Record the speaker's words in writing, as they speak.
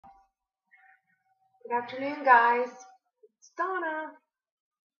Good afternoon, guys. It's Donna.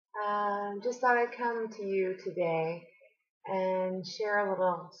 Just thought I'd come to you today and share a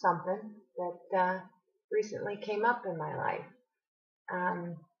little something that recently came up in my life.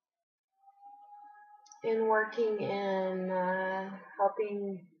 In working in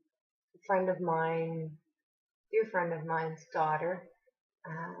helping a friend of mine, dear friend of mine's daughter,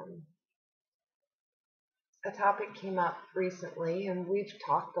 a topic came up recently, and we've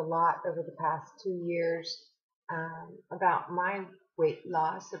talked a lot over the past 2 years about my weight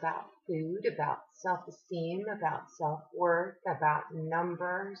loss, about food, about self-esteem, about self-worth, about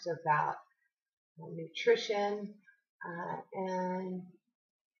numbers, about nutrition, and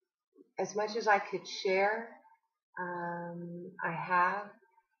as much as I could share, I have,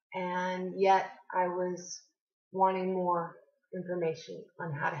 and yet I was wanting more information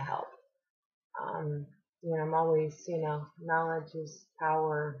on how to help. I'm always, knowledge is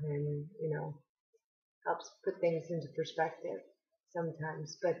power, and, helps put things into perspective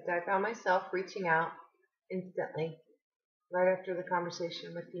sometimes. But I found myself reaching out instantly, right after the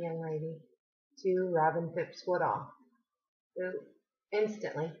conversation with the young lady, to Robin Phipps Woodall, who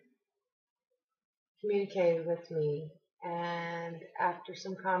instantly communicated with me. And after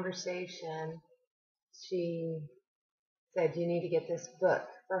some conversation, she said, "You need to get this book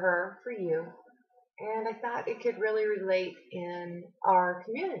for her, for you." And I thought it could really relate in our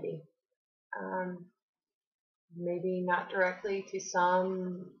community. Maybe not directly to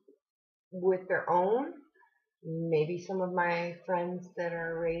some with their own, maybe some of my friends that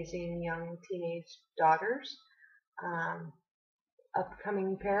are raising young teenage daughters,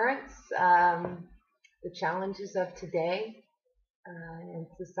 upcoming parents, the challenges of today and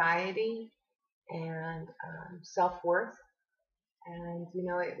society, and self-worth. And,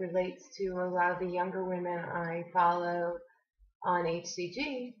 it relates to a lot of the younger women I follow on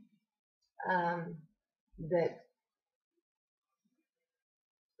HCG that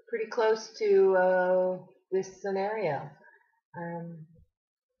pretty close to this scenario.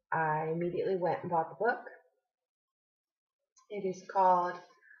 I immediately went and bought the book. It is called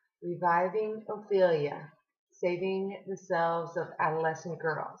Reviving Ophelia, Saving the Selves of Adolescent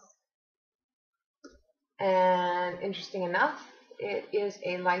Girls. And interesting enough, it is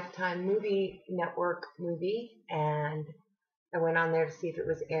a Lifetime Movie Network movie, and I went on there to see if it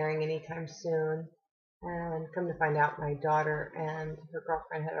was airing anytime soon, and come to find out my daughter and her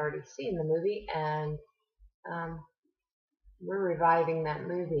girlfriend had already seen the movie, and we're reviving that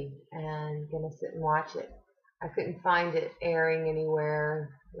movie and gonna sit and watch it. I couldn't find it airing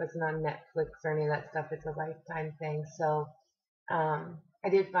anywhere. It wasn't on Netflix or any of that stuff. It's a Lifetime thing. So I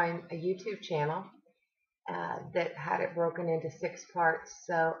did find a YouTube channel that had it broken into 6 parts.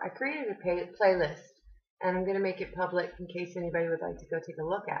 So I created a playlist, and I'm going to make it public in case anybody would like to go take a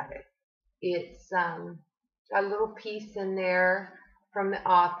look at it. It's got a little piece in there from the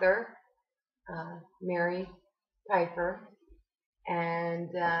author, Mary Pipher, and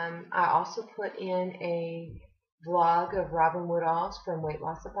I also put in a vlog of Robin Woodall's from Weight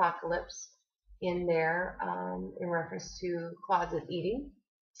Loss Apocalypse in there in reference to closet eating.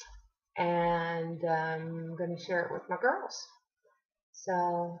 And I'm going to share it with my girls.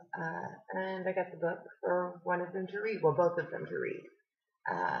 So, and I got the book for one of them to read, well, both of them to read.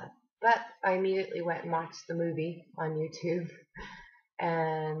 But I immediately went and watched the movie on YouTube,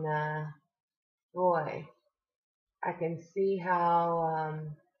 and boy, I can see how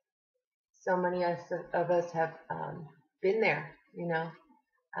so many of us have been there,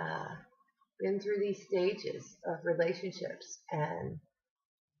 been through these stages of relationships and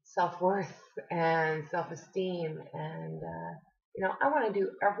self-worth and self-esteem, and I want to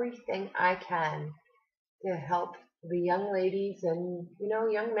do everything I can to help the young ladies and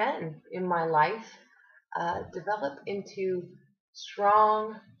young men in my life develop into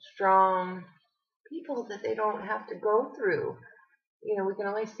strong people that they don't have to go through. We can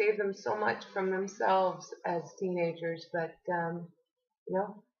only save them so much from themselves as teenagers, but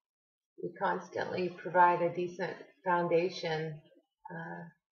we constantly provide a decent foundation.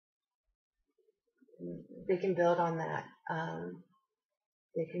 They can build on that.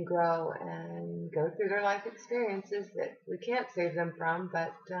 They can grow and go through their life experiences that we can't save them from,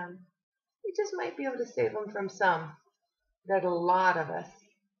 but we just might be able to save them from some that a lot of us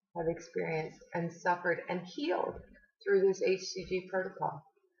have experienced and suffered and healed through this HCG protocol.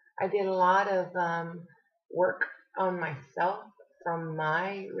 I did a lot of work on myself from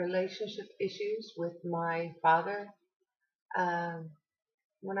my relationship issues with my father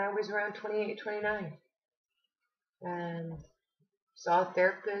when I was around 28, 29, and saw a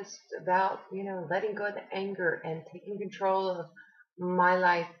therapist about, letting go of the anger and taking control of my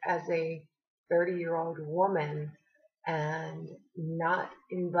life as a 30-year-old woman and not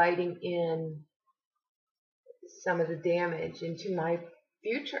inviting in some of the damage into my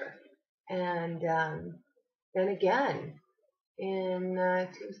future. And then again, in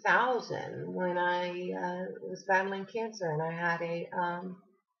 2000, when I was battling cancer and I had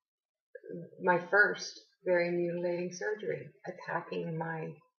my first very mutilating surgery, attacking my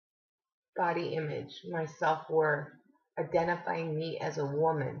body image, my self-worth, identifying me as a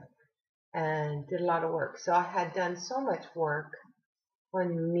woman, and did a lot of work. So I had done so much work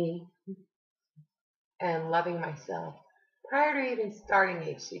on me and loving myself prior to even starting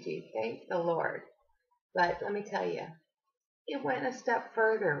HCG. Thank the Lord. But let me tell you, it went a step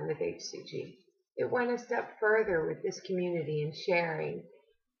further with HCG. It went a step further with this community and sharing.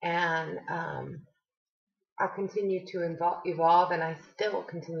 And I continue to evolve, and I still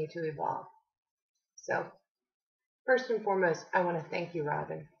continue to evolve. So first and foremost, I want to thank you,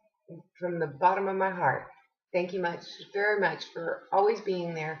 Robin, from the bottom of my heart. Thank you very much for always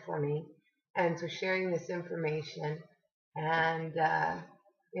being there for me and for sharing this information. And,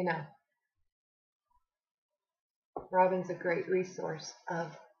 you know, Robin's a great resource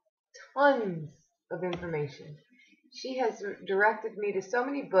of tons of information. She has directed me to so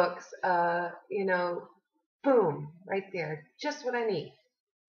many books, you know, boom, right there, just what I need.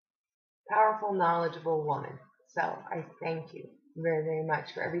 Powerful, knowledgeable woman. So I thank you very, very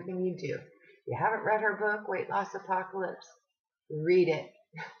much for everything you do. If you haven't read her book, Weight Loss Apocalypse, read it.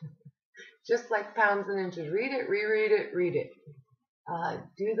 Just like Pounds and Inches. Read it, reread it, read it.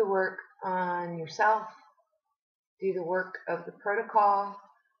 Do the work on yourself. Do the work of the protocol.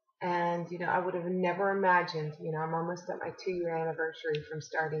 And, you know, I would have never imagined, you know, I'm almost at my 2-year anniversary from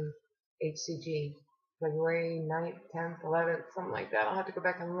starting HCG. February 9th, 10th, 11th, something like that. I'll have to go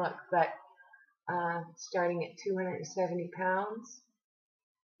back and look. But starting at 270 pounds,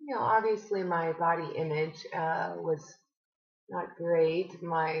 you know, obviously my body image was not great.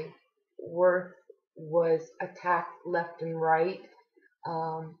 My worth was attacked left and right,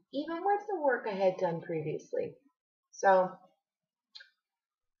 even with the work I had done previously. So,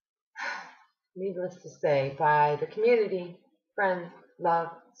 needless to say, by the community, friends, love,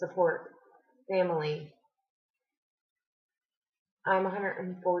 support, family, I'm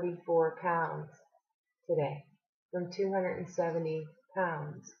 144 pounds today from 270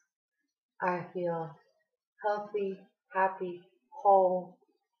 pounds. I feel healthy, happy, whole,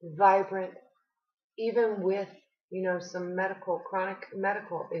 vibrant, even with, you know, some chronic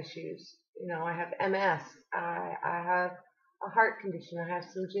medical issues. You know, I have MS. I have a heart condition. I have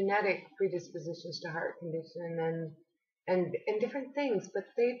some genetic predispositions to heart condition and different things, but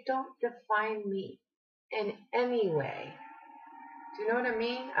they don't define me in any way. Do you know what I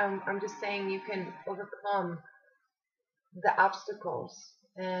mean? I'm just saying you can overcome the obstacles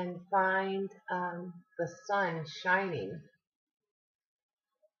and find the sun shining.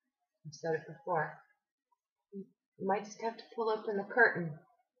 I've said it before. You might just have to pull open the curtain,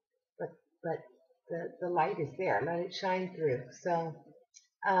 but the light is there. Let it shine through. So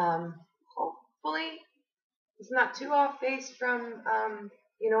hopefully it's not too off base from,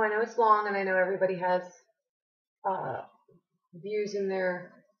 you know, I know it's long and I know everybody has views in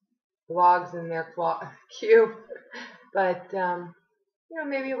their blogs in their queue, but, you know,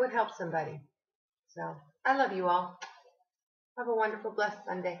 maybe it would help somebody. So I love you all. Have a wonderful, blessed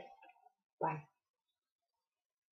Sunday. Bye.